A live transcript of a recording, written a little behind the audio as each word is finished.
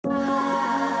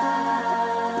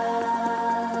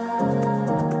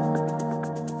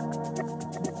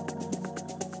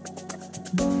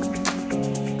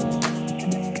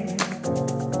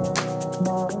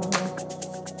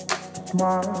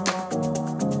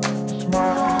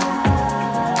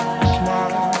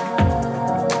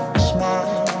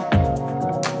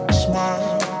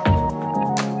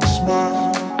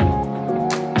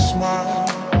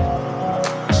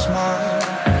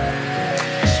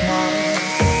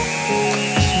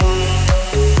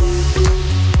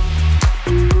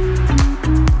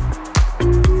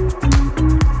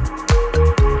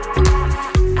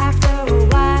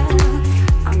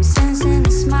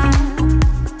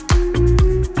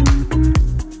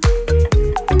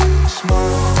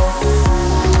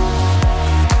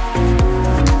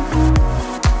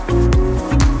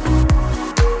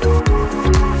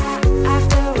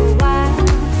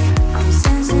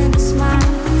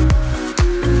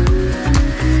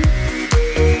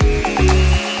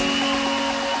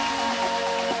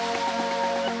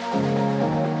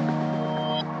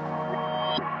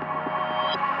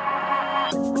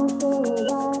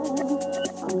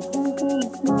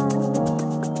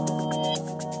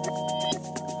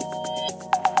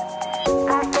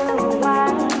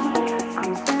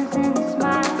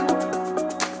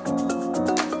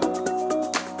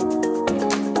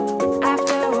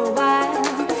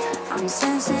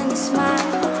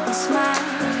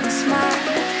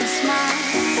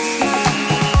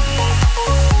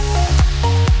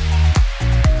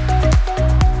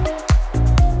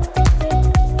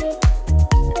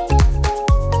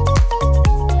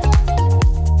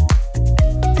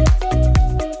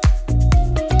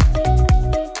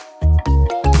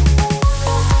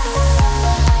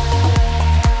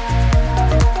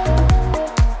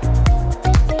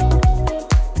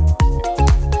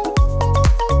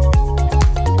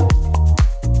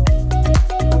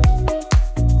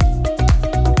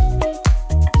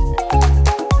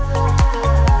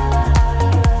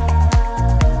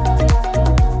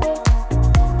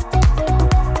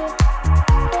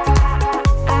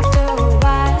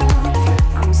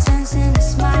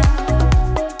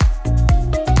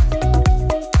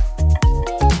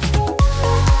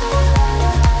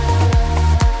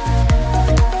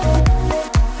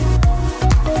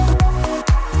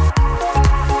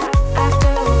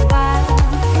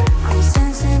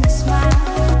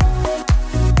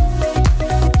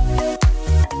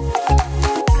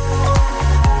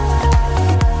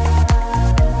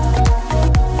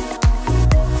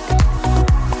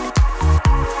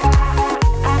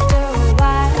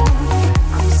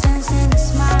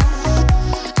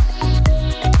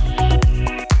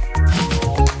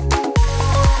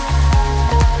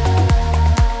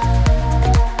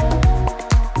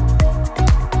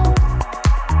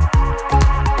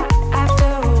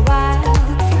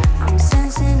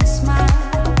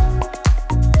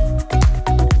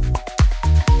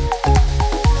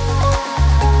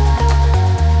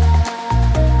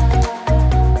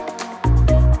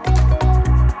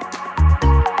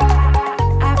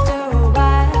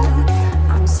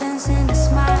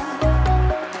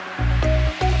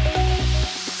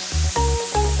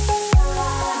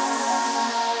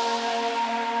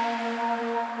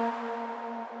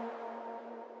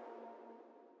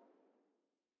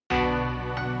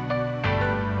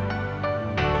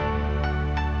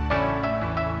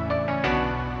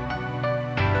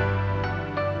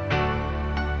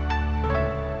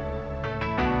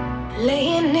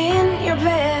Laying in your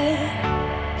bed,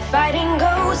 fighting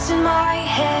ghosts in my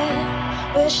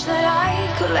head. Wish that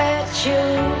I could let you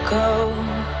go.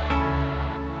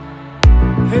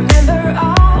 Remember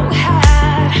all we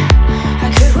had. How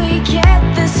could we get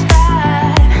this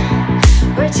bad?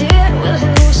 Where did we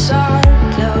lose our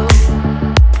glow?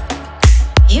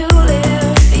 You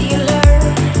live, you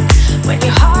learn. When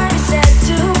your heart is set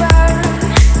to burn,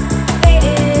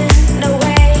 fading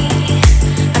away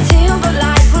until the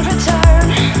light will return.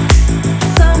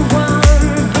 Someone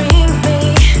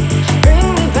bring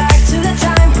me back to the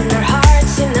time when our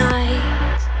hearts unite.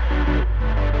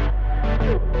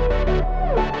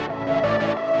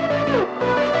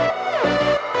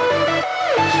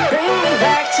 Bring me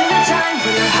back to the time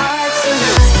when our hearts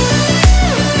unite.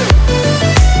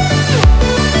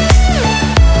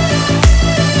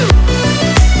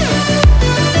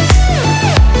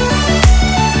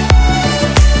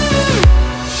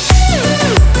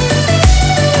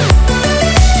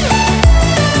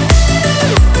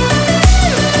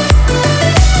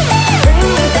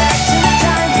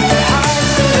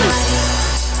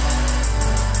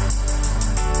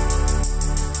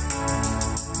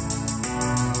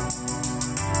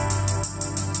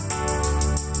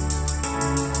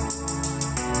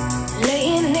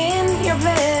 Laying in your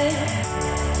bed,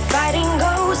 fighting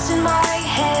ghosts in my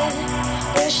head.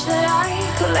 Wish that I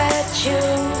could let you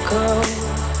go.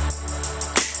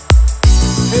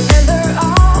 Remember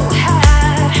all we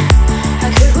had.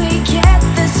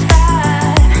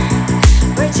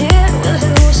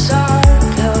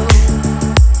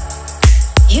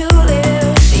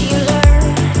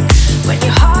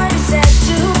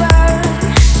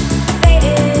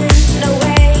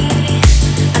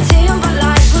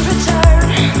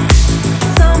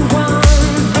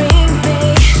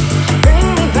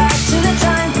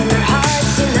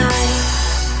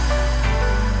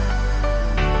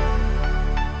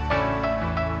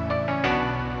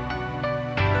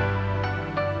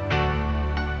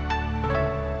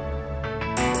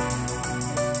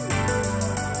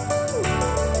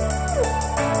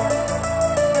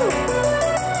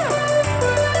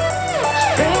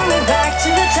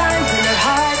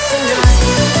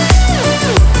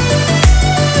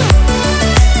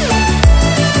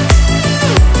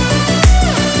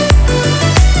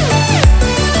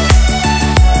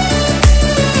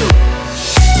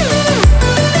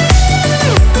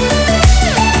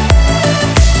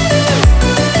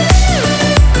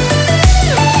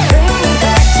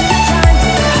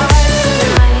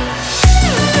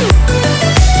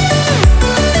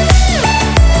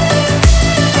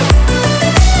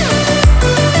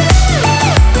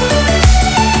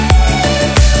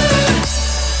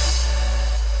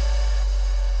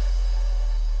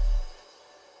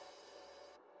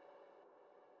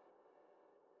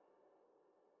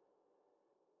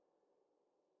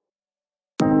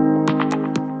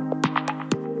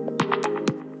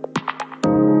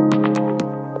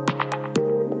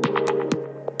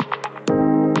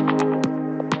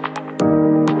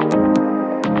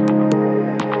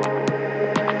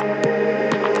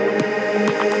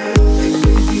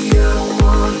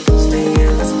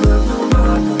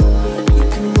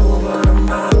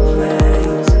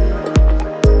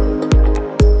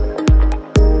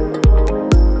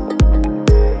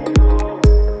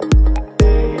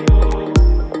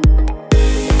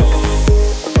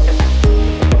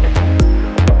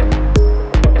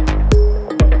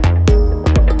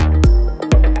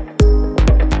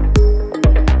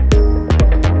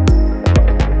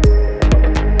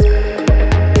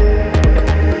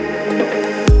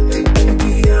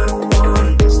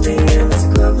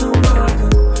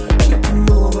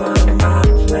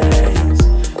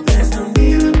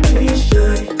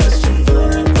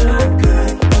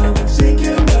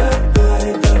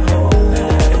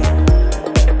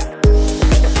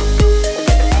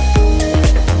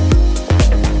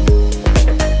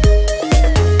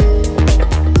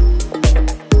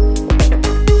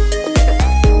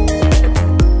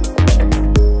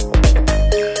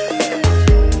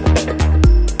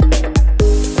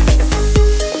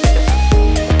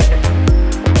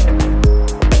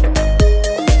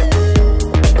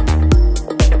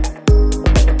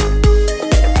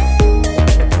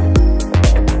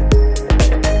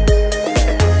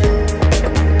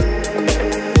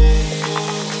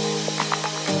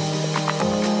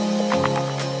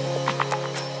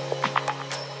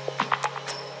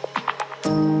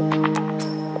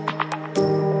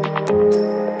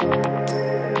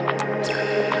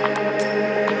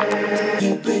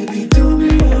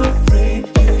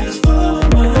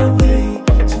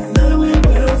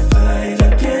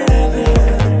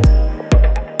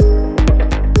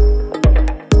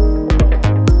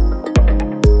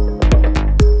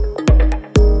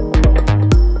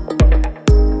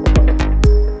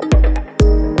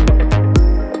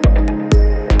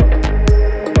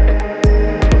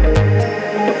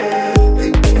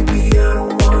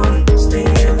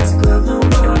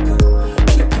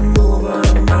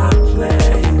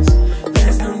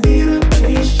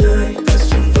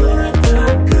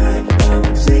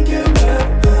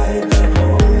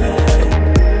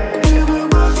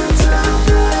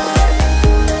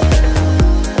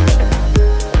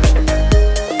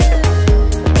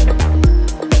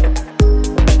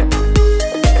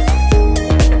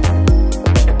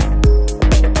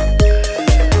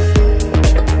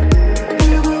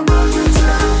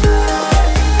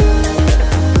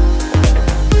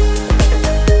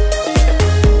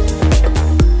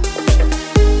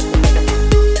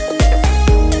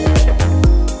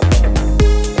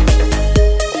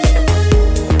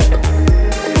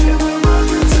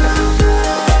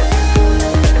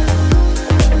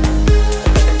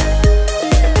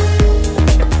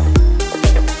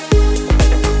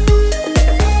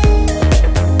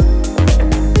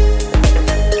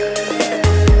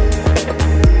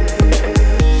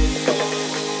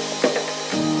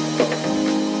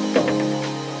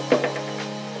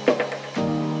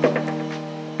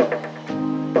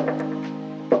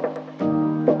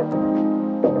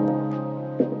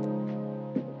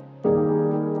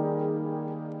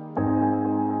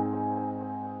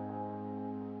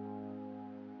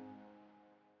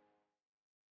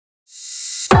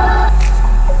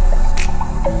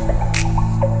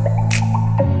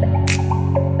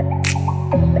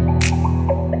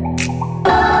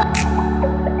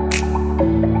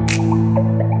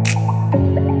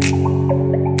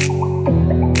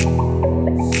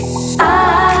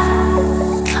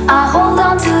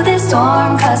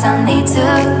 'Cause I need to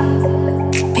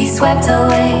be swept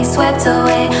away, swept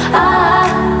away.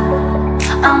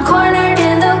 I'm cornered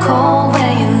in the cold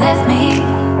where you left me.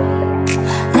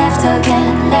 Left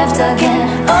again, left again.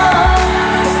 Oh,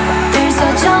 there's a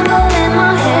jungle in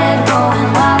my head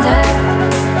growing wilder,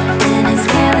 and it's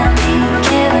killing me,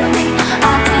 killing me.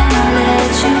 I cannot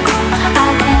let you go, I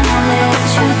cannot let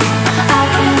you go, I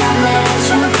cannot let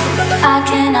you go, I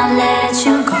cannot let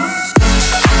you go.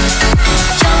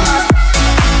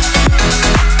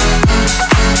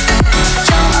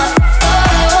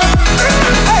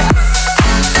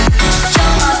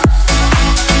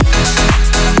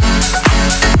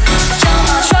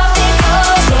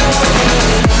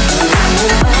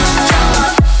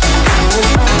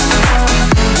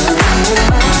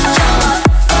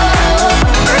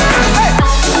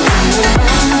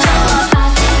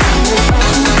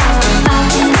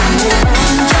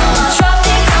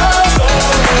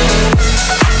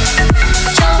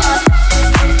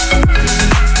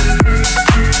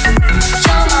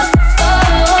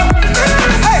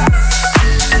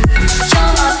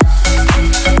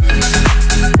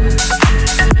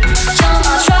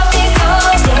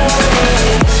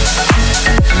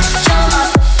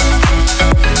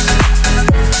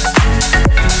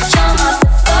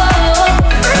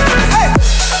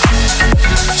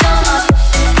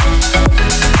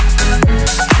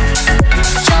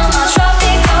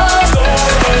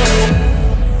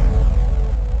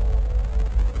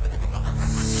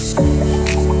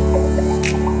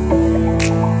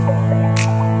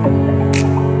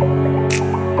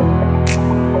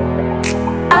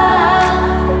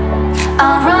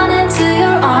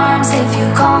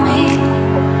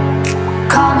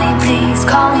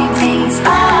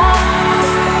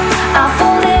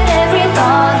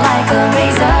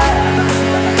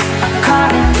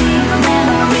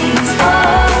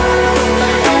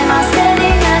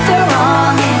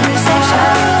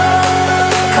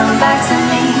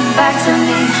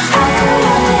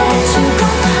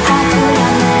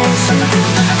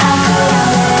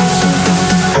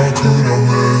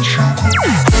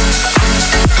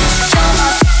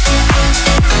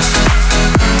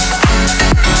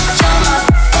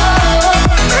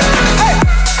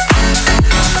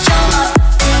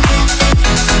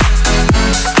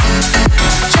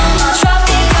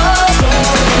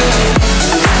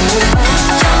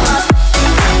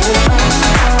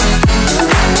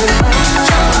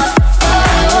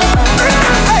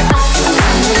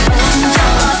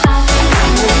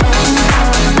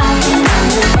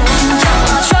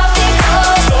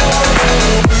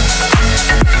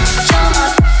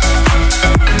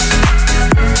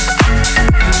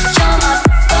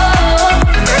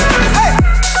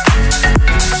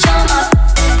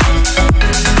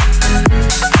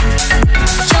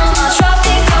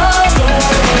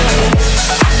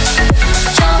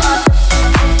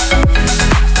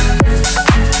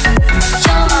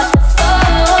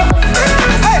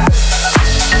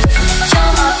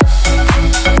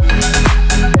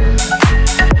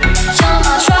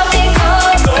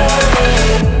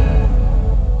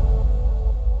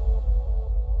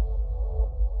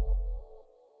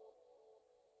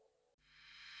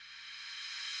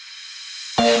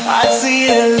 I see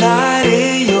a light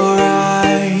in your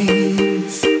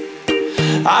eyes.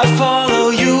 I follow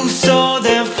you so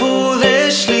damn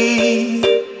foolishly.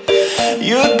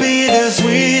 You'd be the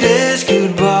sweetest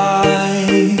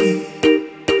goodbye.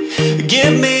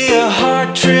 Give me a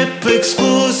heart trip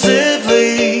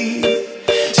exclusively.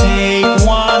 Take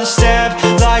one step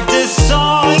like this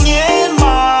song in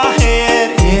my head.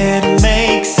 It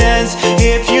makes sense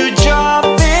if you jump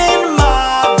in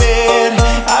my bed.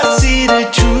 I see the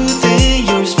truth in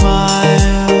your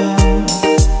smile.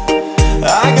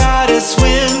 I gotta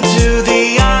swim to the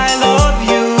I love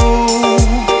you.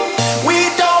 We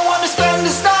don't wanna spend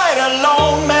this night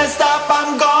alone. Messed up,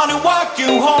 I'm gonna walk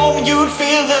you home. You'd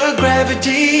feel the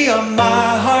gravity of my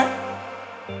heart.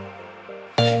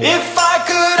 If I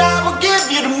could, I would give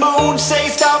you the moon. Say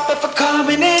stop if I'm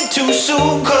coming in too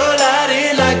soon.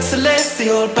 Colliding like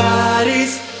celestial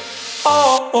bodies.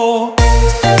 Oh, oh.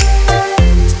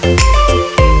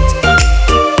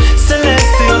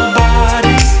 Celestial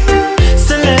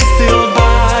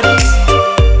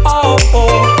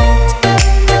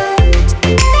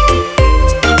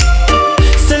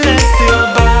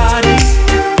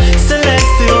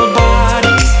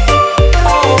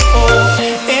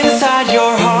inside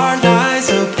your heart lies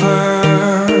a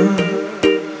pearl.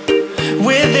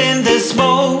 Within the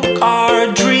smoke our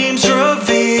dreams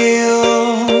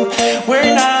reveal.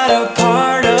 We're not a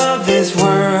part of this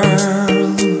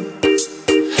world.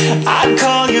 I'd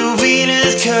call you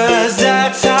Venus, cause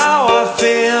that's how I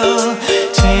feel.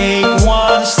 Take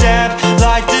one step,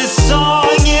 like this song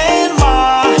in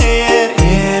my head.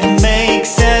 It makes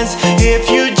sense if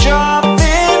you drop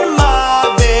in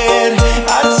my bed.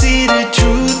 I see the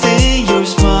truth in your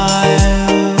smile.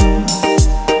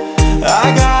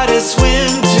 I gotta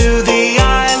swim to the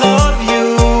Isle of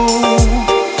You.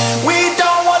 We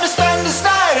don't wanna spend this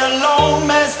night alone.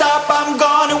 Messed up, I'm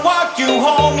gonna walk you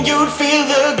home. You'd feel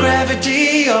the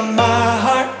gravity of my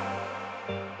heart.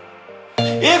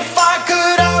 If I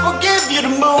could, I would give you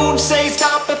the moon. Say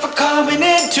stop if I'm coming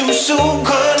in too soon.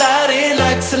 Colliding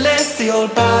like celestial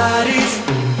bodies.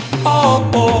 Oh,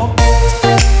 oh.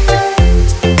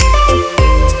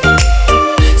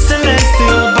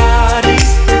 Celestial bodies.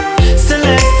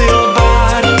 Celestial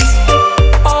bodies.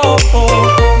 Oh, oh.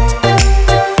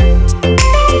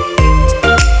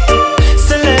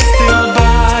 Celestial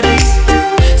bodies.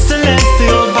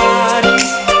 Celestial bodies.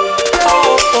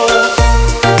 Oh, oh.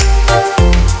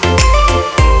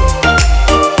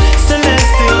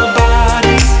 Celestial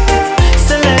bodies,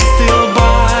 celestial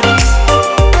bodies,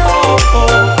 oh, oh.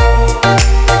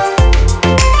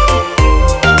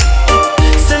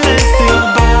 Celestial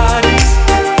bodies,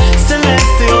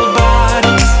 celestial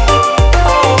bodies,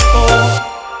 oh, oh.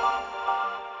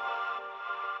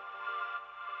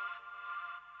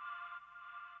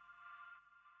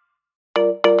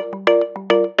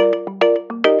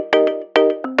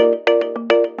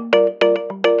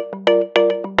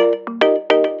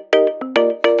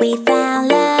 We found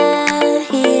love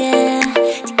here.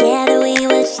 Together we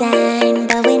will shine.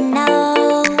 But we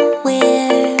know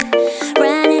we're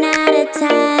running out of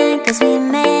time. Cause we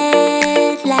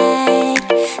met like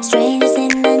strangers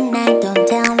in the night. Don't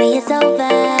tell me it's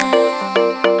over.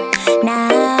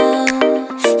 Now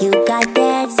you got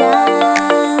that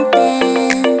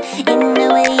something in the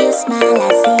way you smile.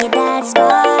 I see that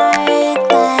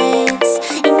spark lights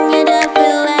in your dark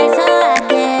blue eyes. So I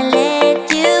can't let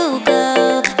you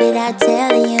go without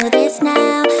telling you this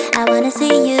now. I wanna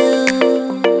see you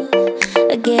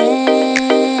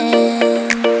again.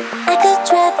 I could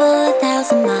travel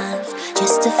 1,000 miles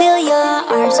just to feel your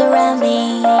arms around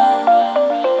me. I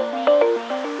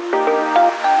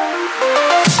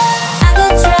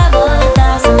could travel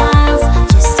 1,000 miles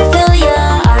just to feel your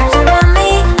arms around me.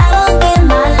 I will give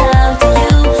my love to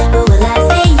you, but will I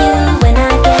see you when I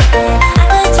get there? I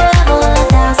could travel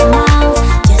 1,000 miles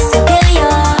just to feel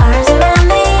your arms around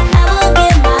me. I will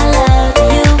give my love to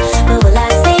you, but will I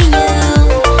see you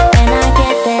when I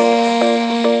get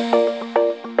there?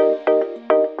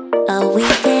 Oh, we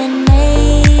can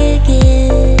make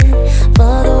it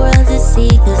for the world to see.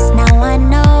 Cause now I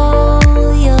know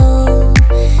you'll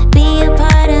be a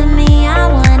part of me. I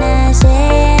wanna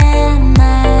share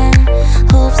my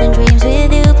hopes and dreams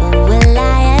with you, but will I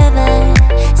ever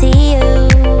see you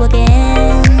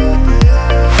again?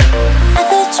 I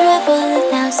could travel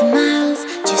 1,000 miles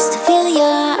just to feel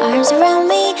your arms around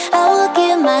me. I will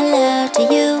give my love to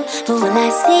you, but will I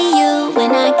see you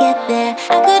when I get there?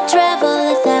 I could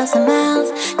travel 1,000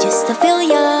 miles just to feel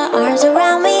your arms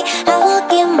around me. I will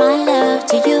give my love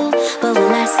to you, but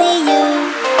will I see you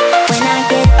when I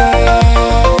get there?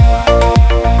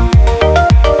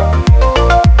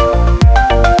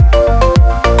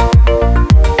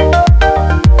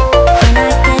 When I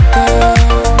get there.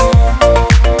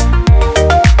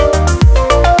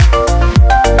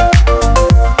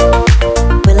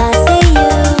 Will I see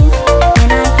you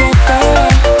when I get there?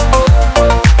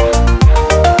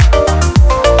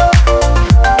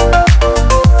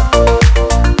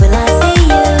 Will I see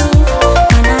you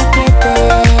when I get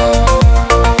there?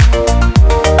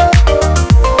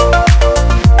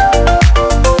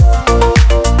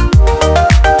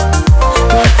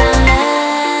 We found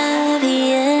love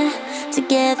here.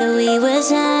 Together we will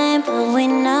shine, but we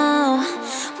know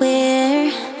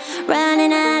we're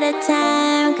running out of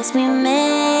time. Cause we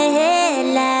met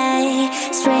like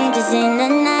strangers in the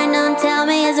night. Don't tell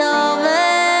me it's over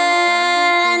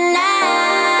now.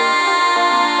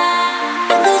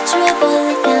 I could travel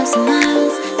 1,000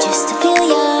 miles just to feel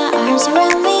your arms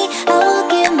around me. I will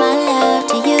give my love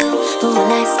to you, but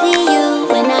will I see you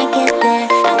when I get there?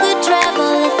 I could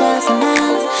travel 1,000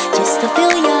 miles just to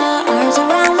feel your arms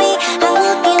around me. I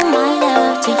will give my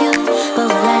love to you, but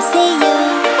will I see you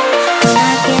when I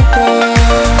get there?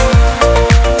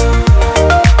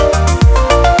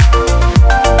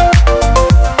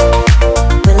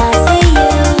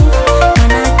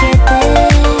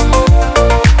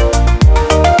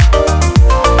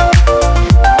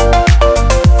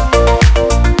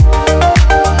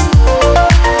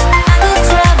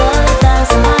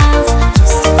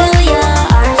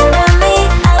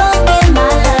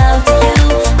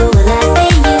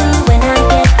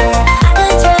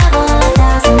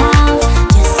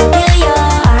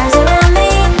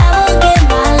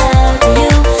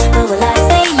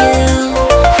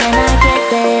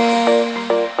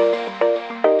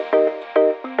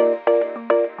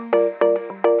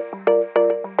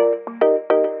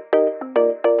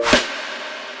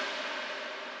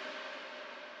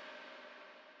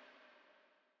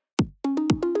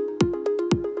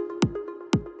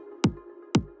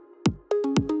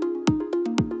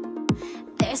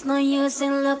 There's no use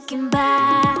in looking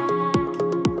back.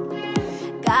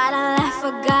 Gotta laugh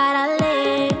or gotta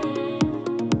live,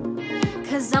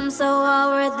 'cause I'm so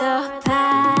over the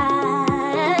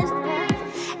past,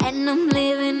 and I'm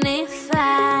living it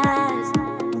fast.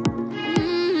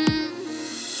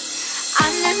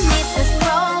 Underneath the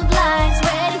strobe lights,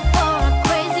 ready for a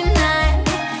crazy night.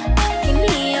 I can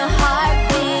hear your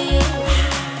heartbeat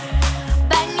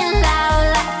banging loud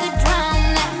like a drum.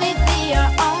 Let me be your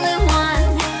only one.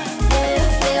 Do you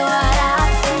feel what I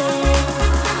feel?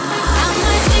 I'm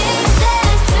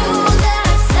addicted to the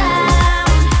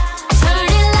sound. Turn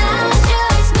it loud,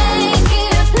 just make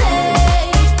it play.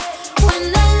 When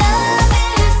the love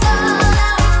is all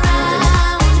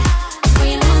around,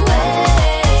 scream away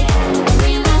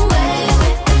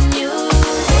with the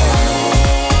music.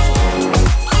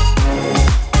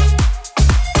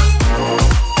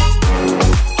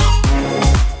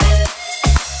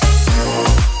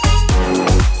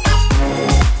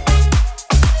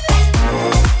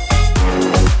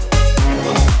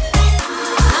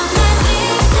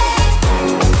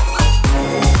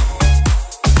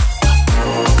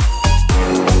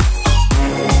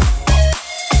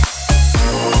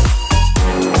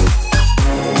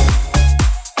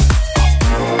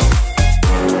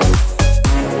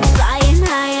 Flying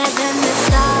higher than the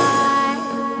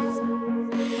stars,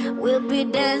 we'll be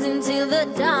dancing till the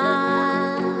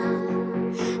dawn.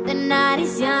 The night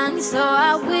is young, so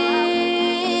are we.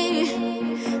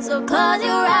 So close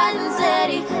your eyes and set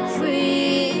it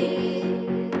free.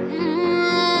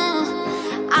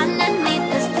 Underneath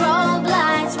the strobe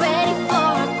lights, ready for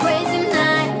a crazy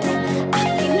night. I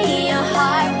can hear your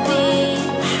heartbeat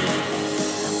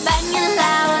banging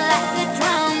loud like a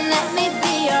drum. Let me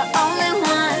be your only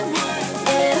one.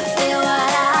 Do you feel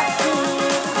what I feel?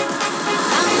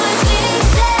 I'm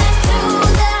addicted to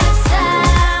the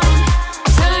sound.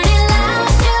 Turn it loud,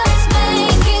 just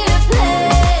make it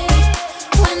play.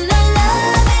 When the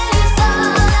love is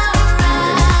all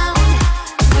around,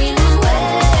 scream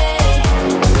away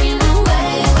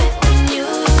with the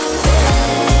music.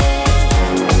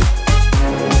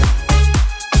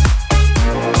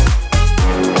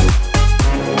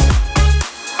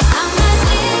 I'm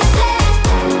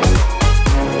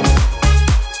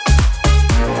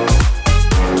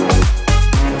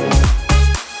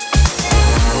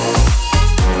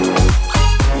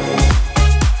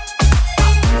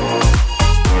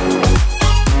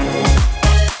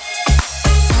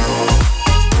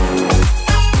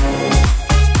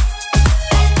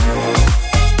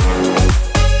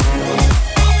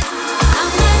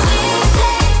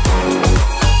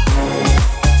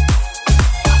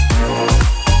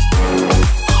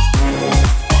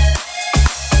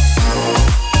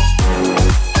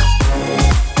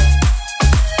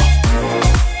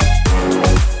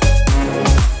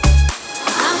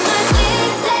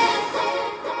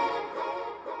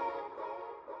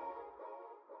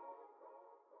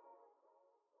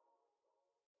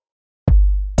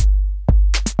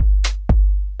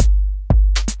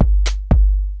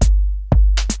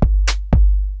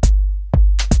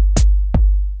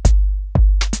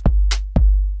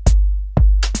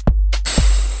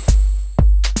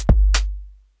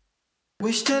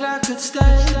Wish that I could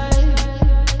stay.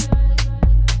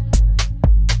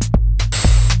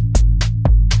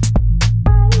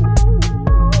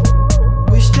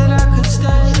 Wish that I could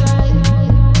stay.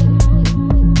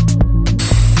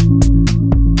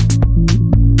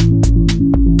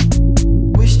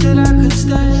 Wish that I could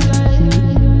stay.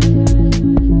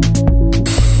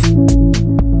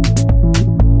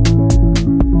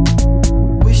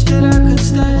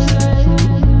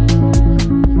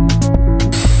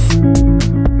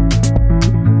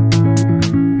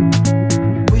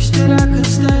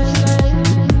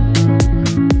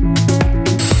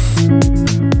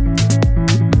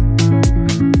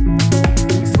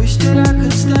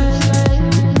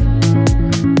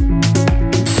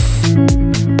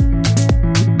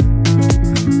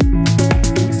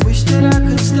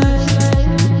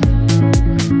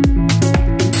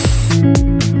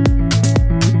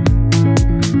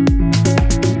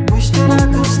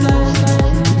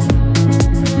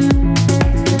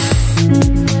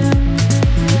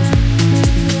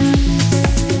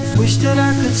 Wish that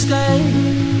I could stay.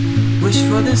 Wish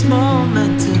for this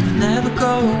moment to never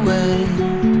go away,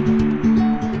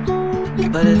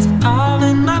 but it's all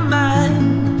in my mind.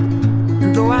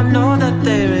 And though I know that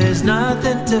there is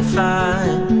nothing to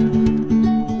find,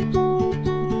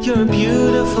 you're a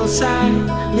beautiful sight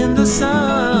in the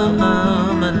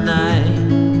summer night.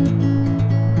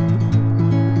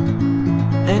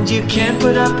 And you can't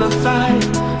put up a fight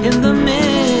in the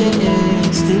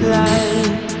misty light.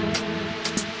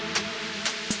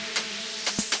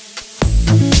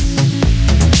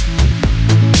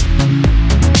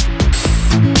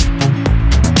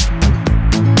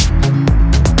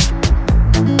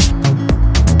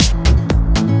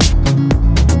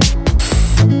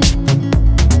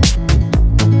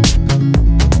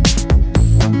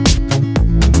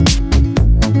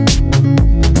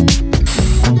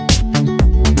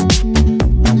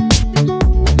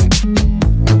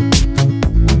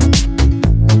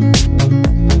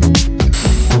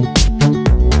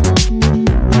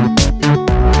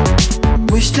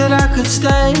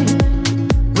 stay.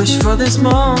 Wish for this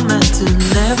moment to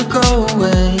never go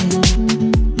away.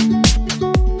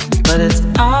 But it's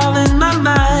all in my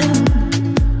mind,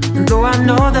 and though I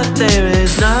know that there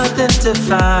is nothing to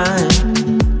find,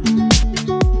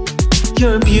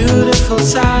 you're a beautiful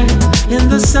sight in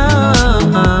the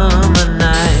summer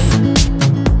night.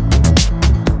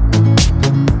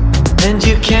 And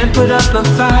you can't put up a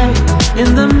fight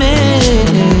in the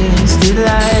misty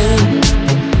light.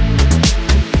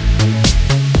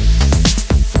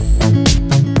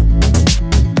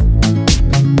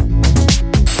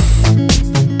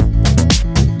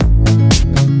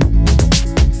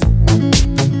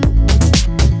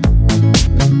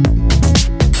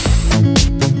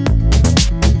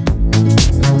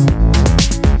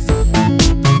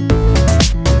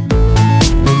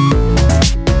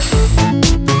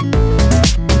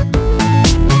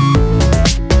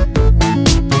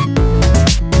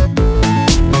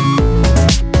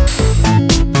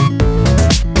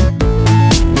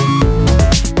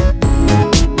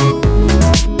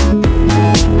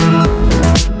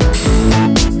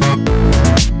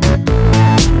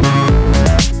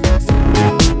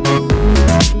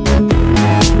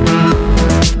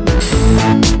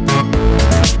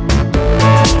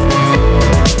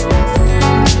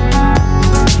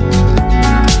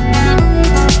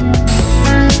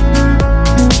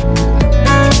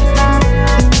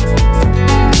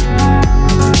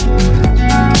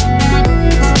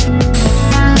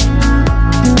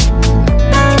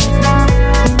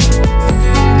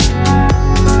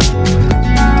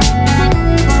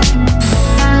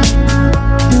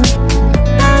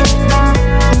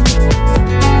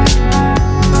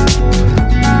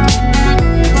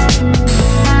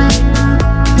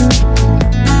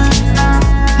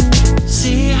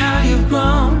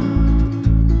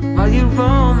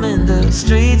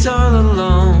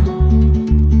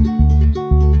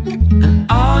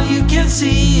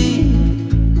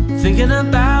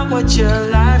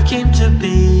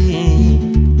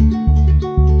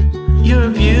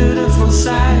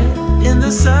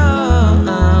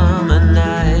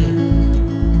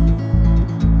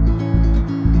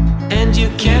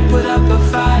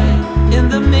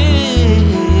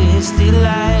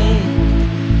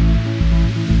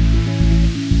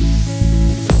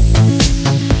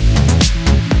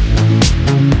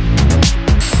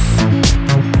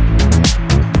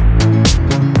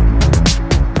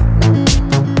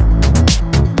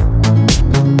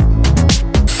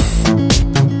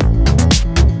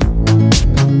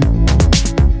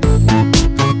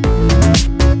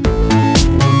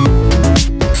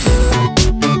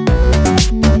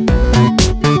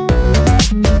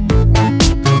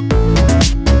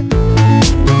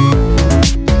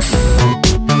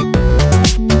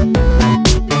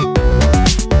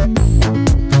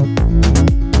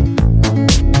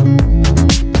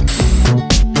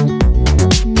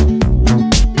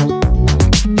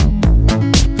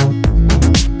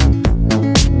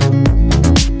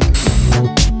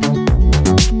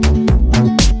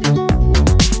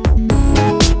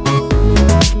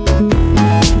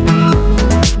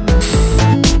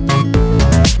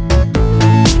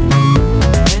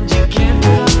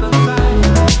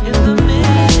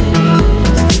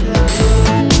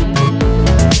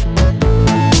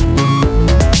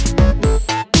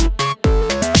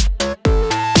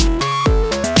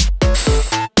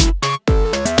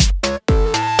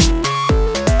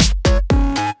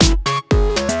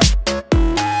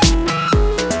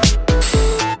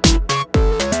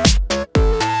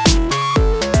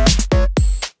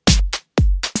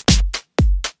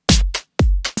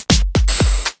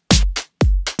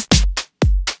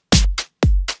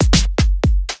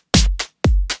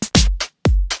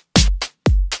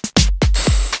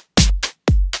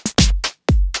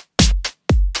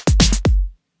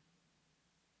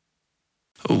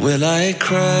 Will I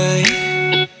cry?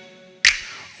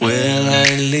 Will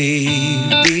I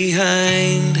leave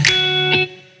behind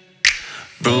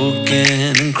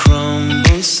broken and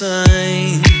crumbled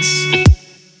signs,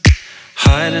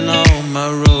 hiding all my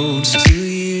roads to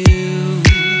you?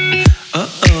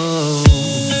 Uh-oh.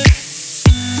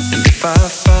 And if I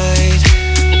fight,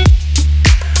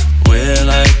 will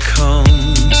I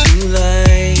come to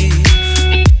life,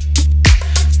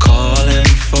 calling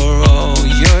for all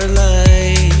your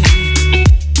light,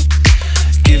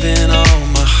 giving all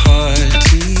my heart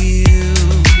to you?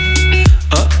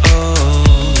 Uh-oh.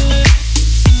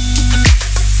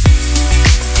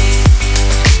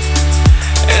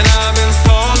 And I've been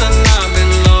falling, I've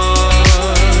been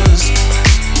lost,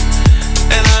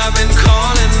 and I've been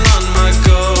calling on my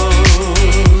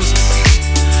ghost.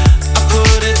 I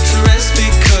put it to rest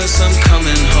because I'm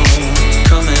coming home.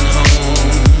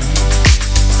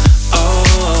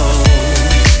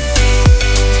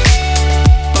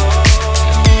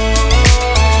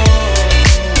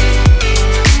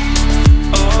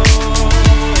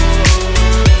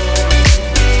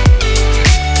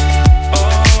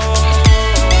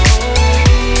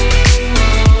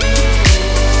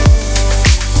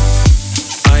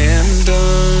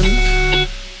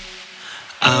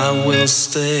 I will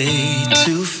stay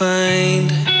to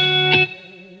find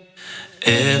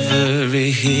every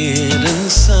hidden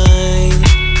sign,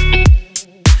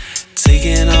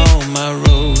 taking all my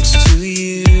roads to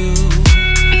you.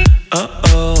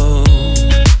 Uh-oh.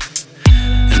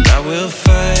 And I will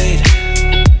fight,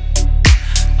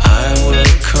 I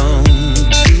will come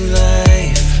to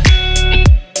life,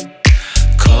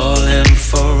 calling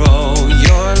for all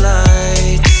your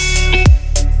lights,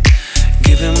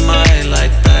 giving my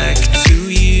light back to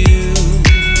you.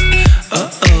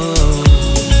 Uh-oh.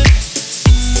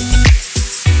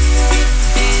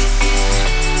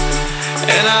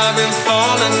 And I've been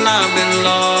falling, I've been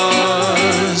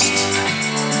lost,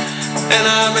 and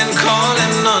I've been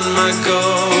calling on my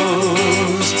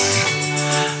ghosts.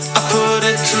 I put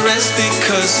it to rest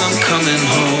because I'm coming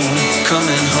home,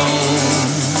 coming home.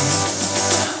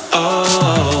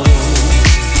 Oh.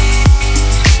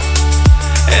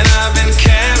 And I've been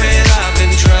carried, I've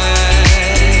been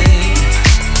dragged,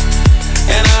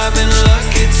 and I've been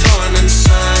lucky, torn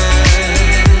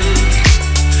inside.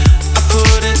 I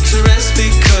put it to rest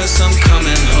because I'm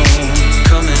coming home,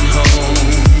 coming home.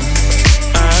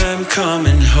 I'm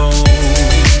coming home.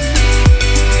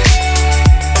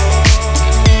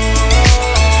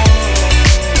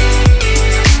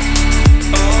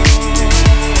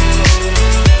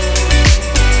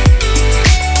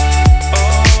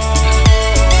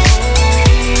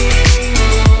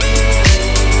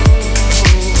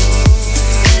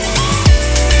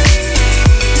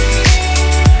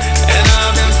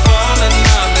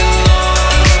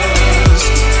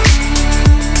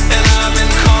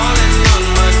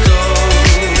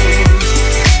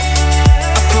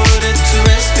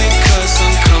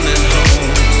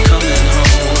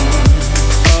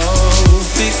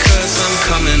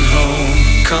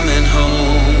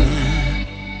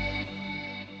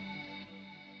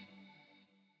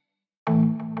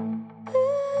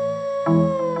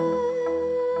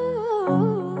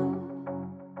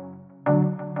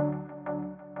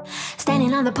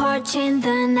 Standing on the porch in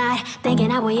the night, thinking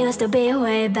how we used to be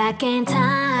way back in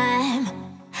time.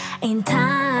 In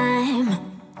time.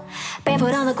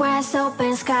 Barefoot on the grass,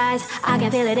 open skies. I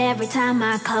can feel it every time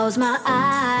I close my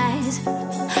eyes.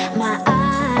 My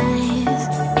eyes,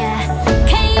 yeah.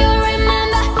 Can you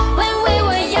remember when we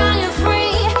were young and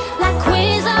free, like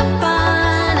queens up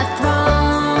on the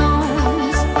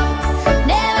thrones?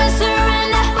 Never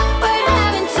surrender, we're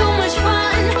having too much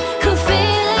fun. Could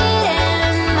feel it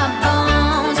in my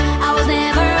bones. I was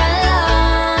never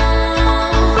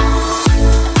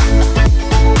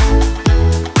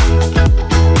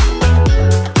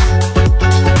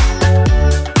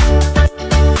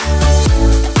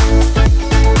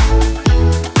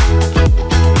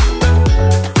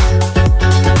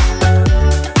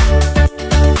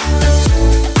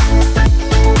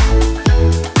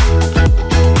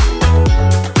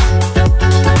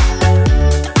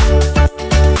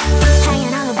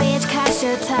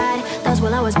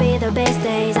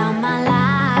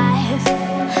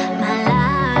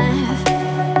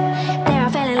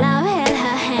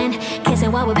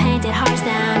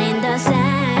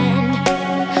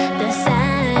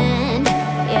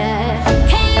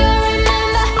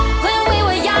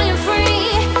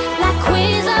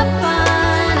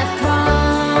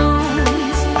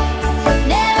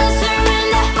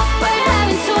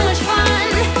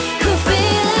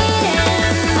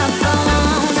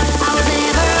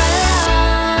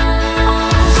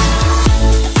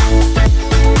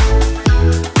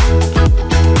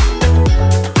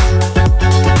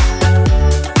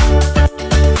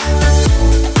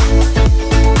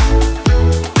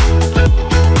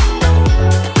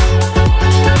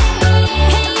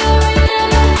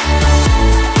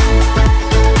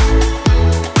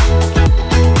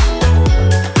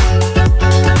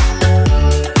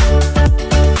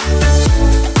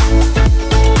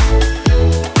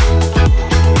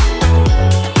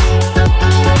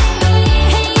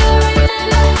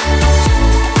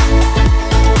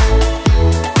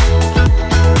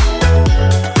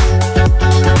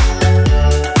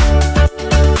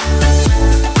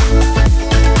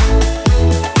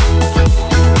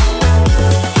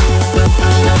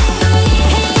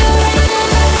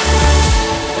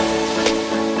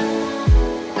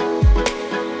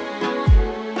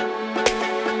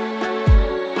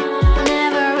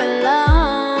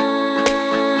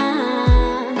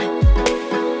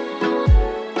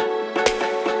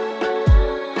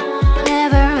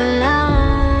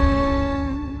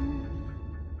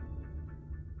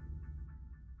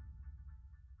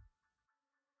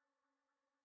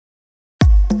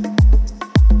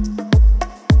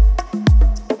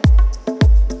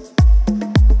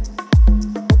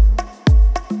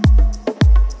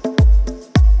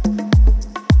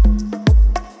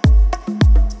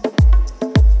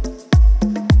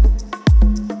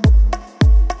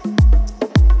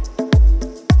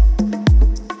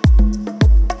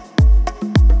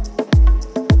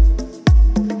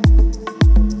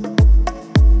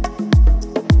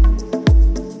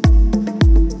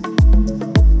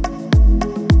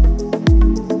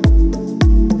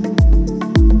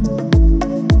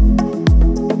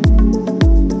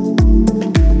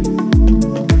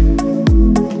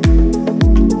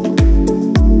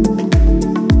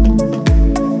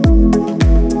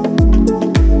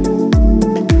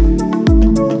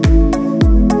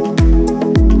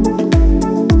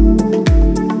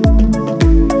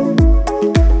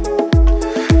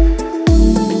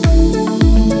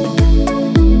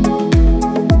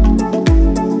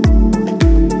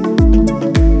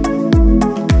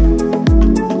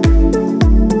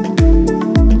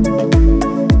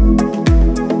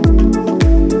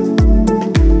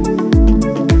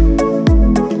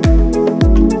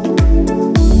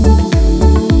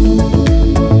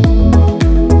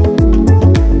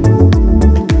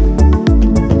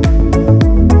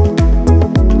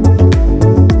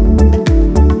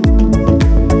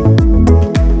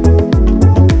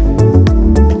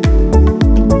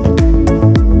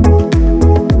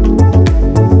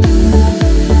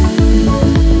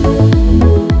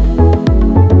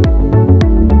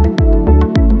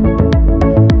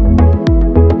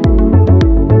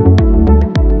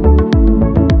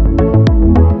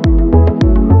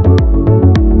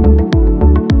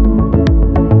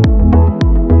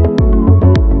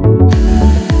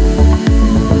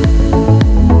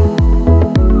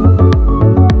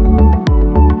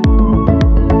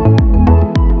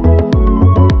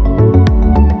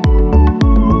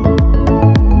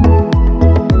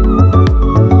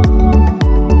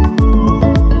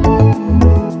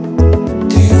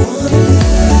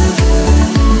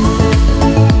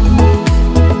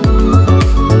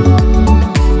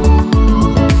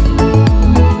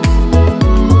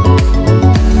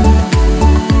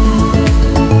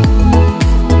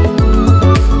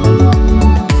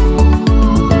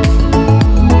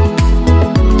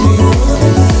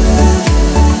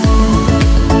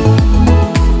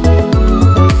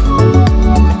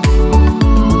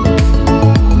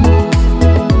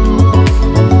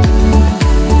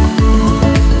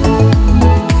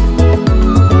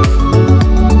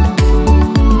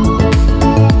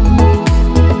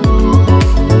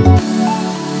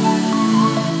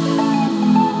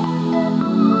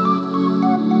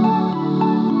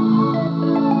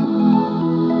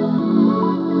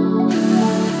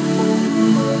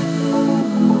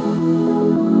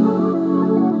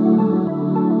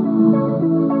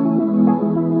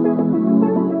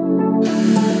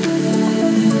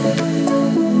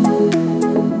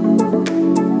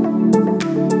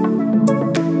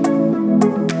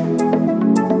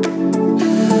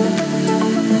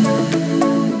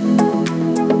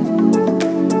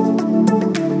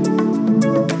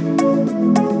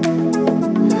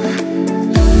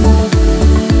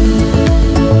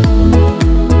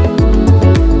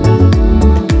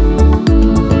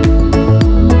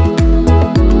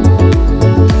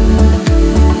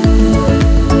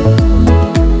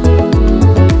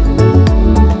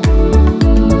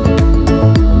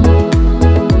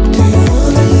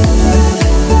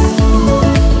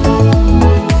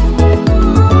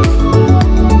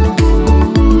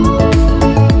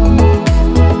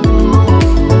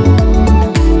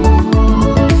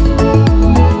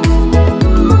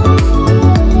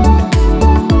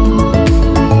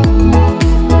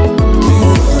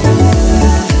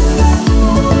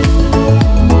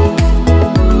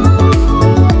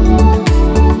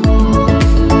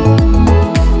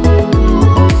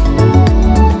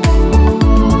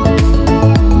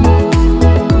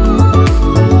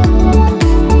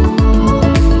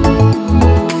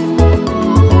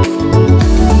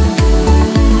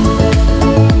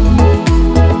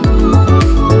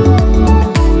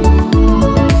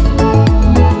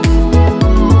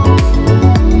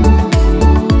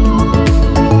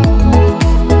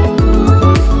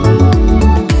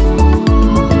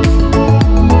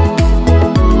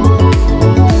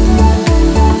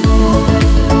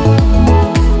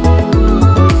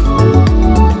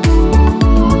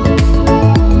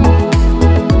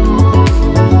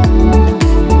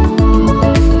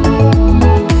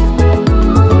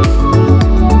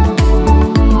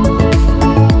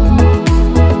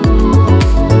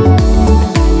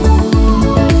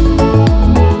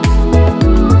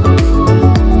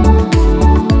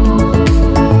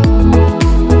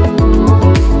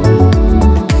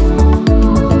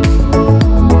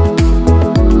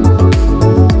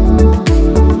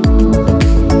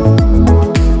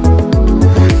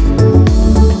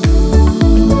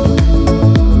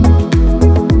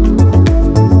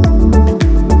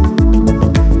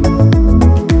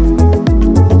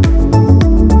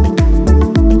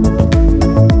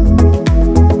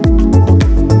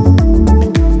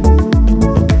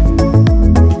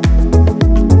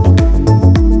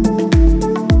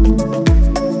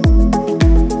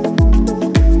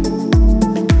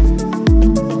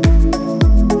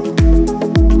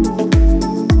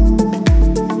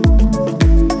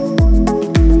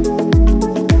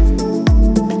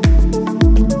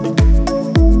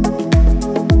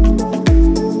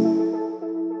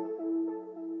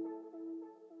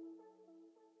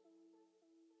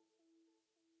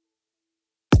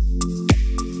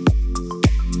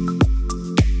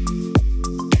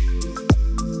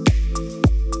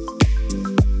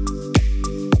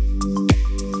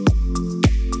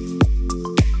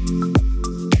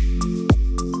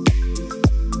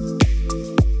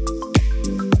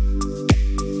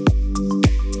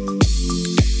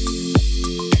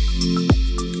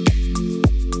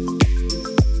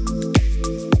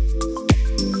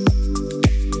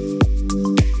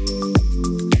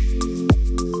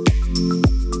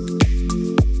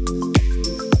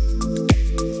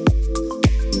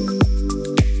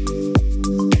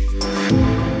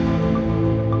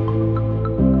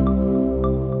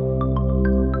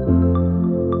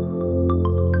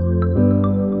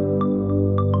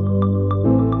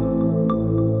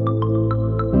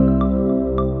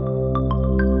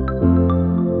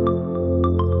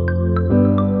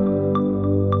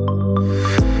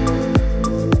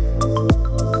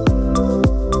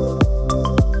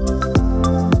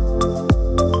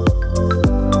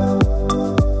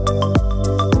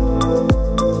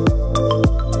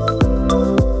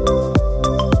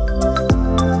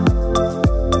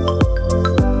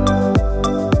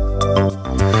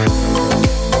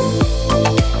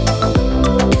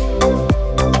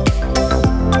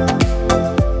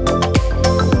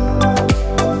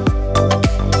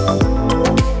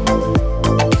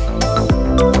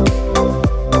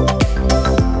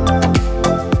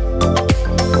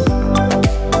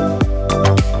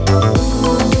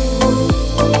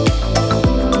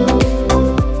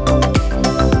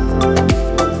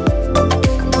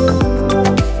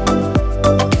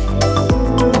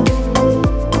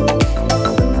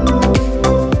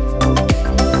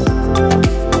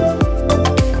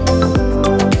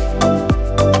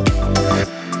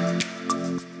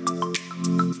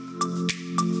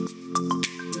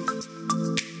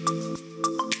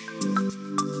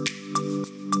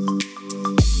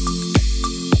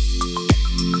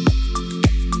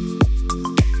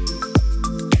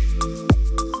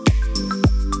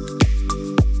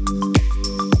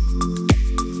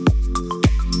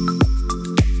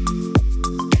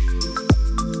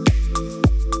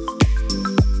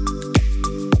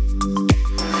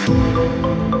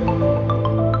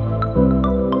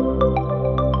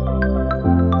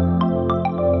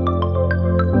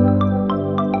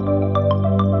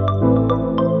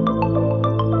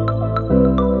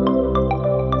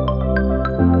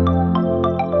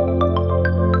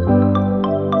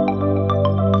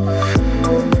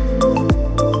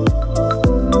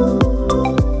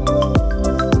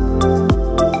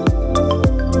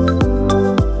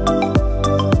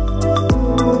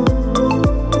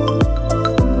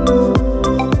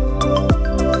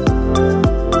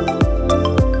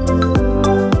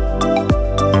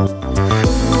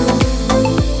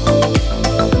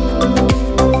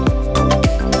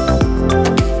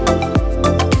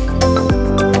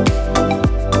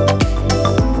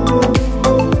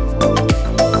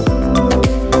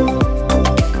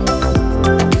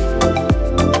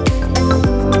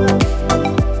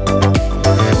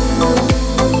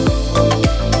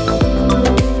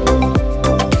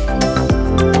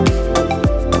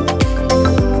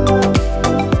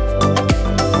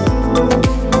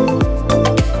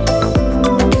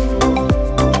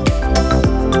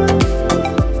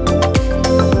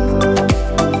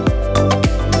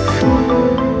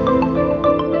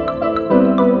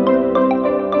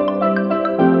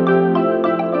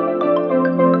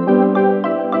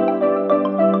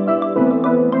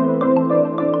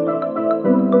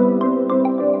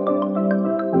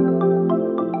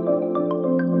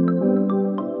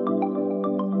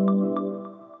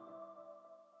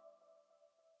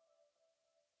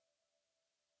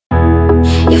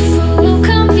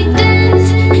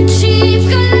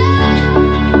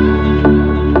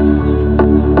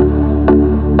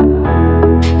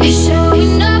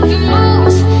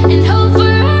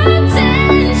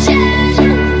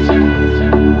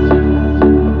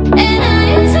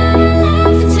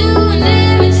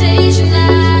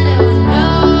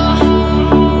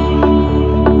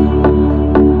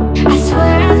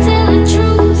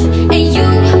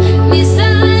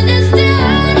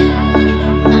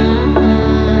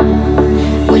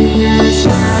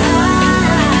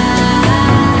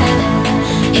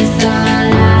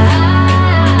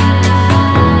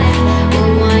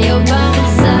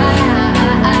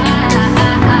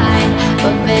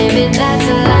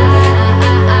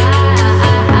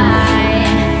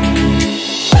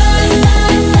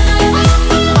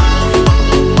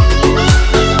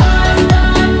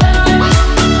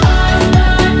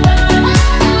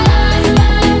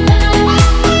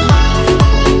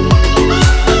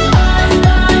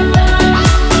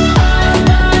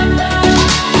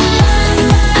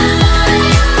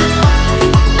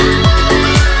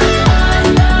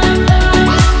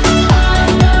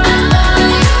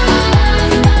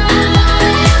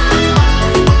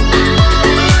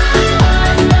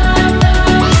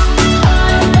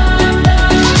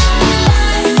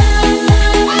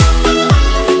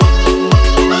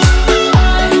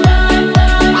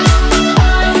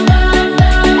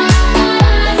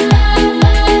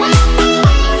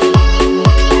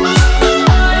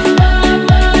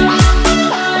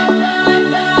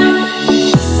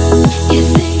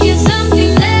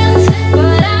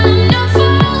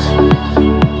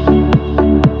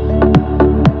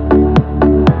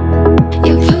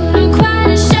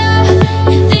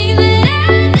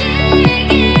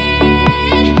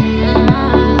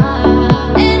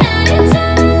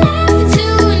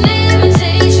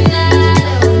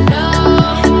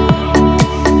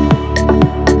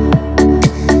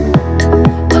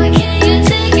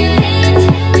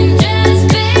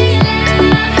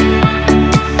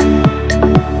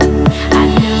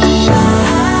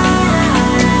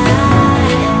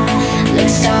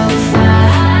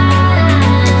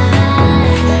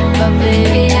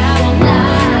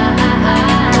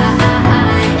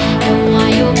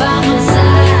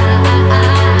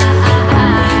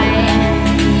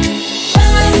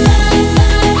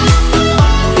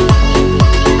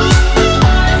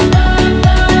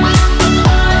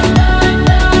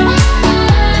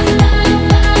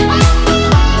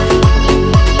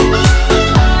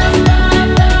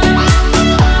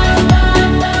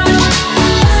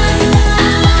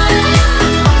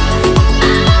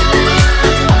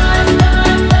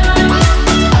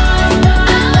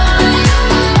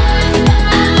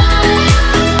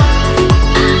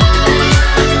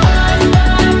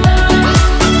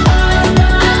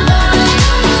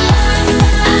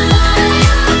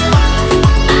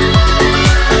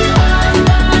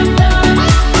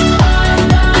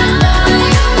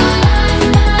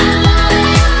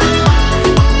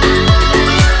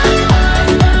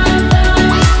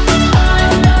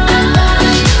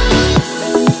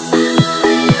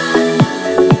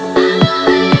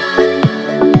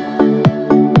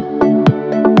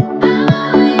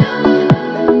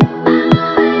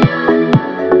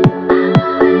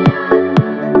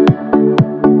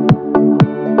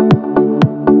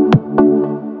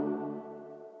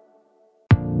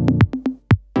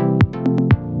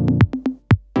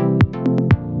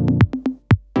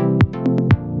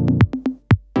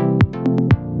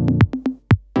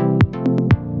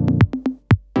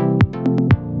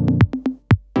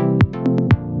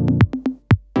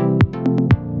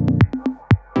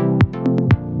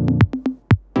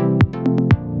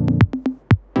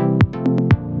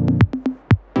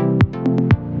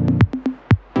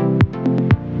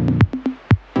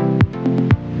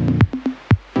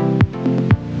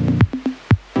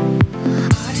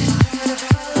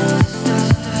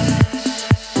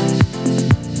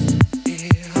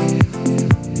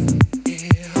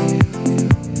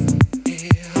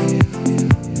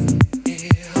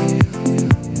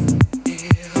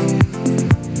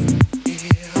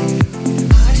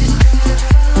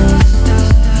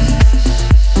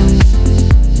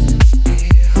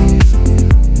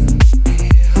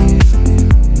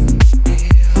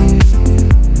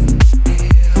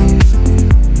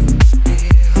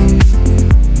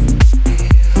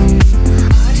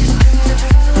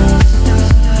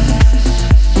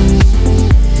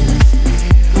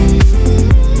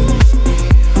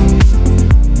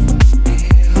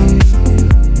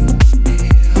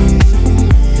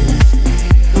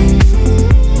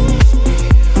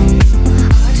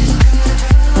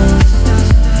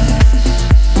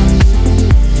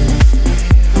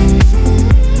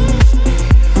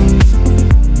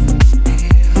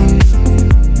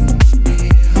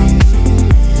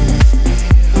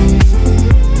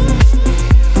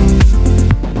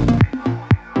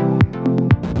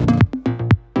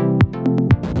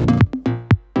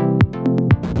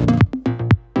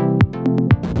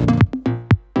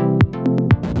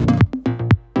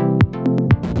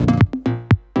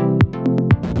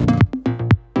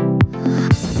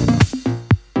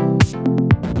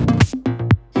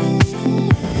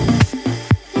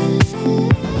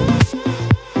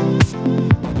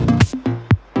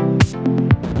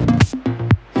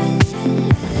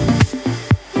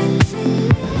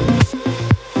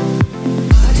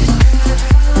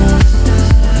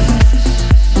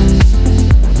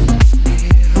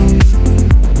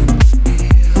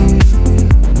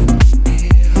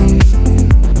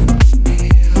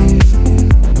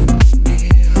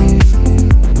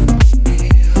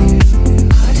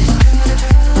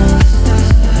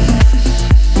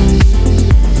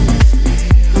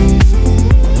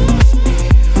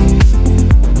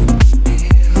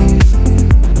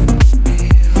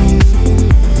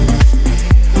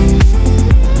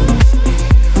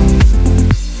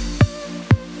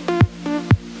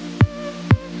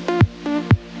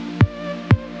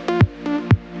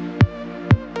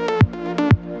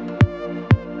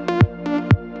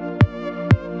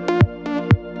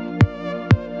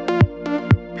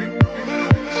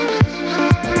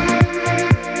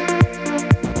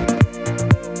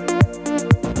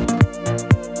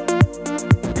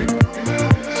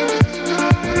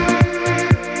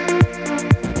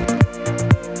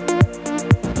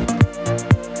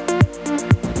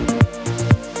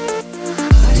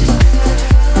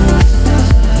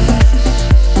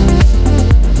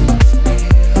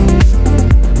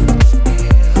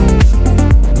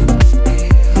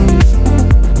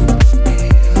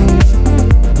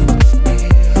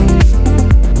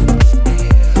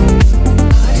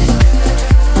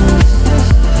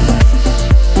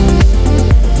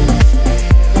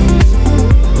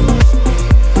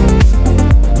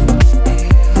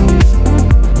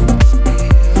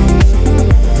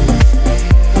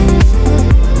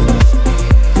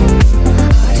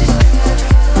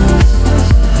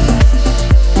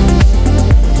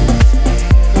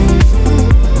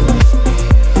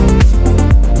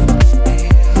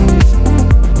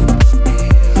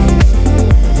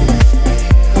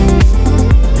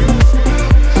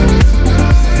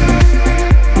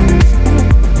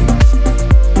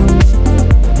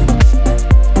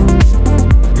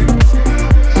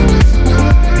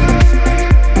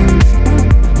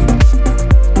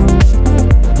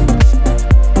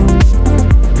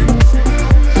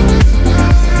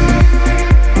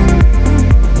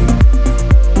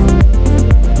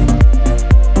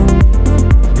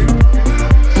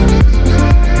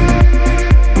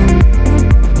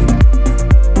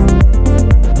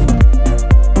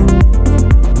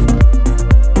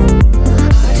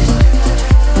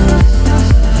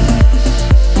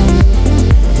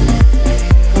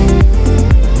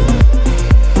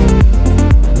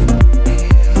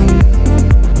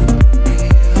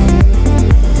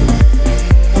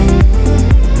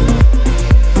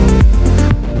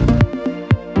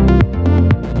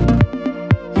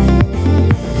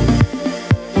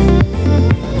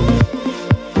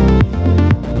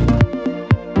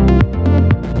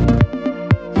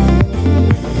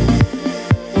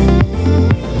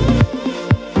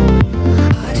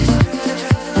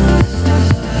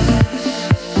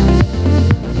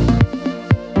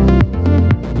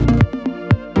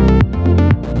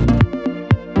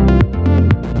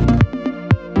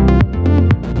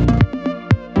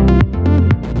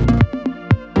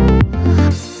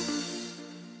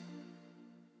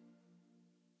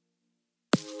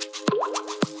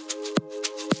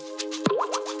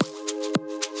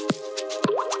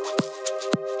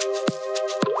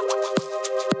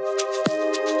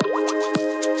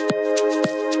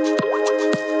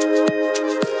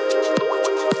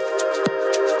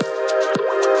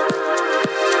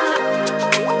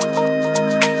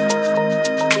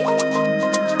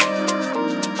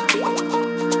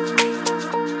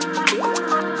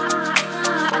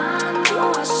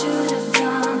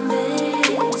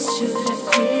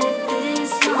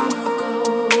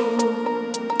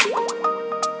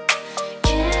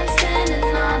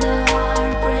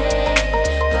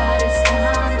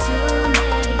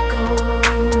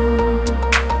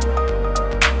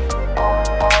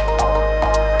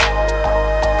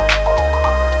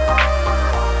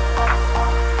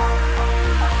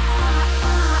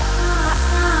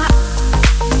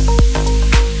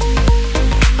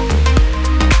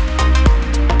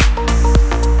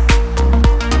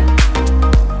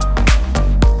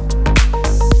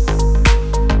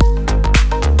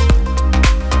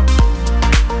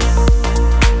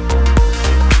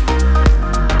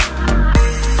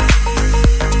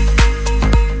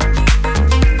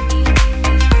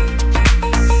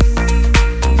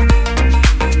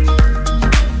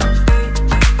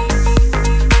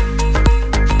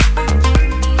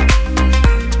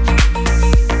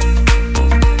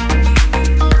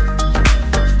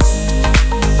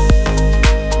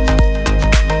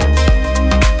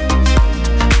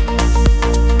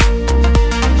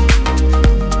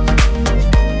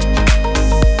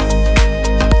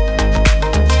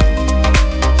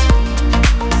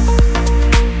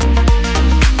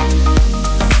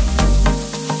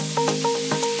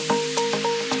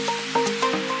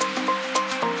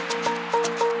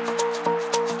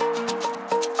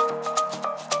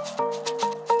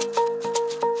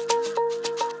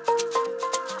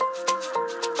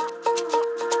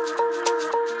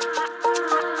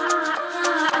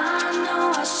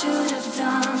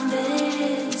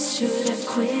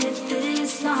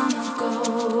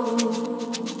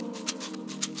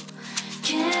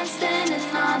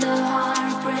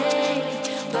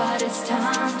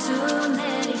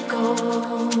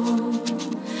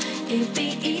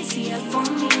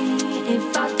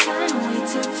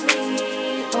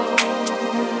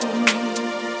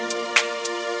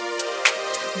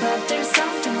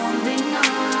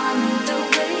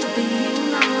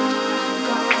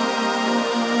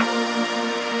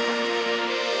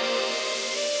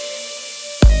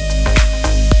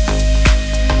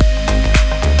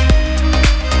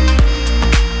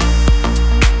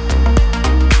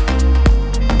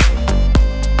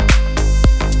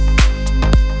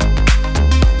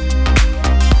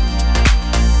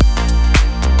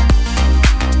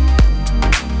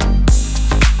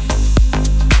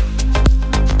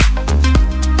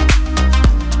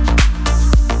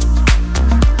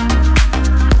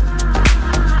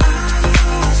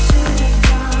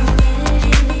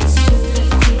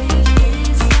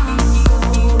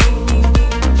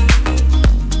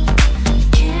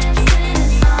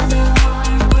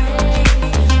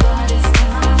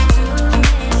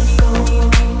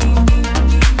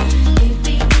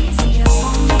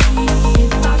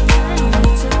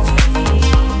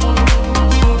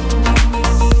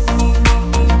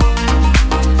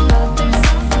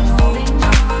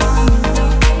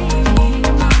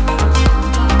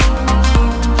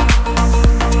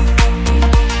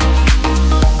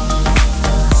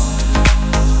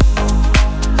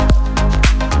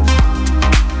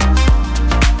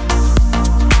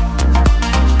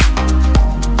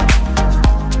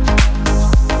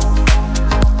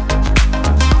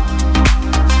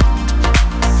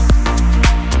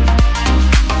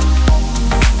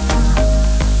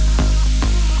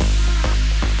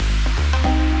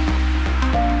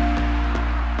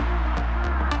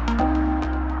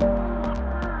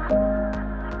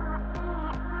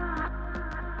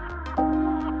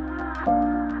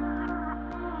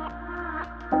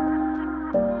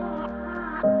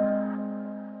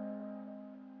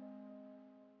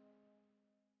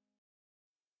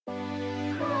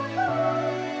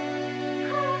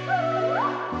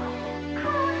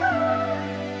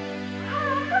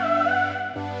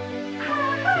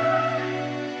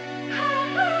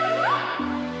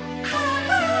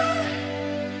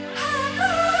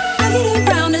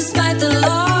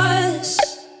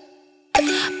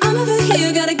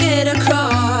here, gotta get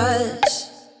across.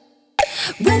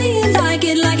 Whether you like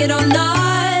it or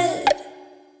not,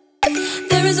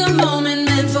 there is a moment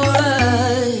meant for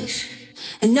us.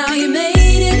 And now you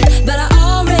made it, but I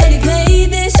already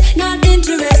played this. Not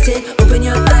interested, open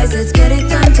your eyes, let's get it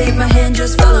done. Take my hand,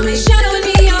 just follow me. Shadow and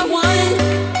me are one.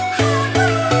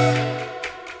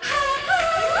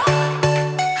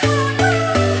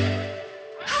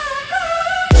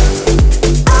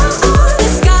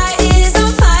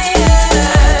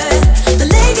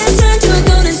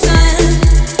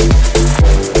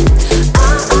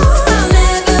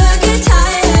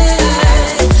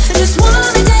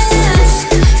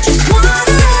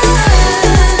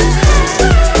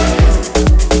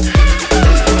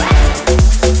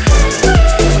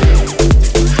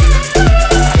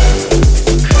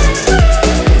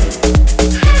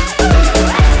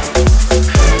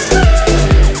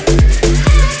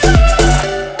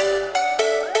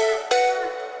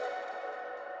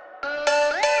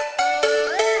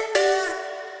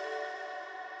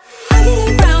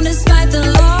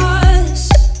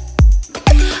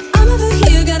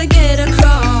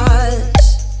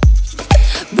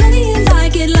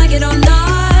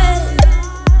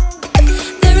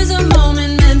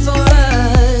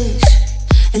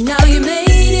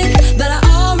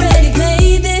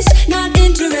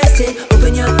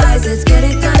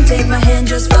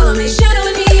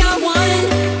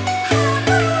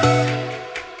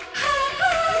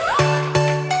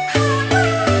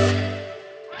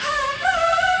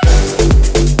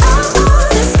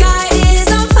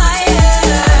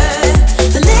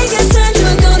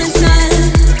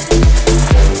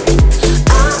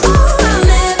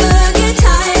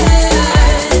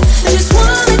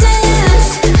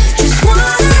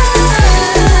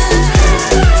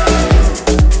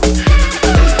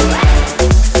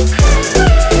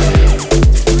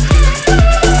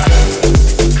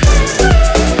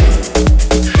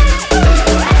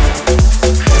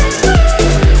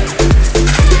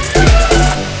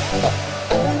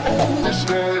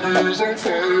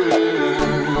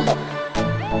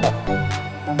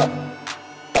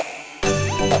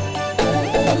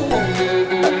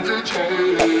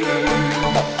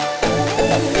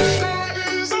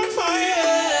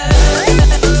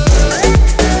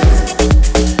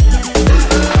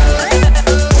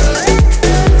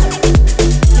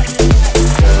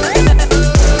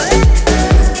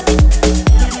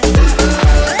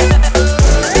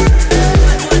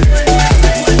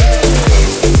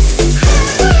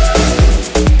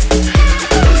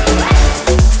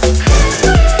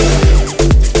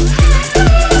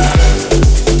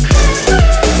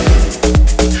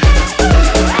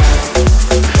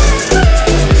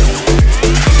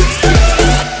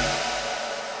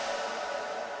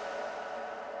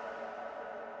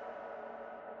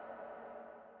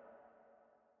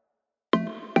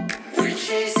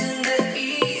 Chasing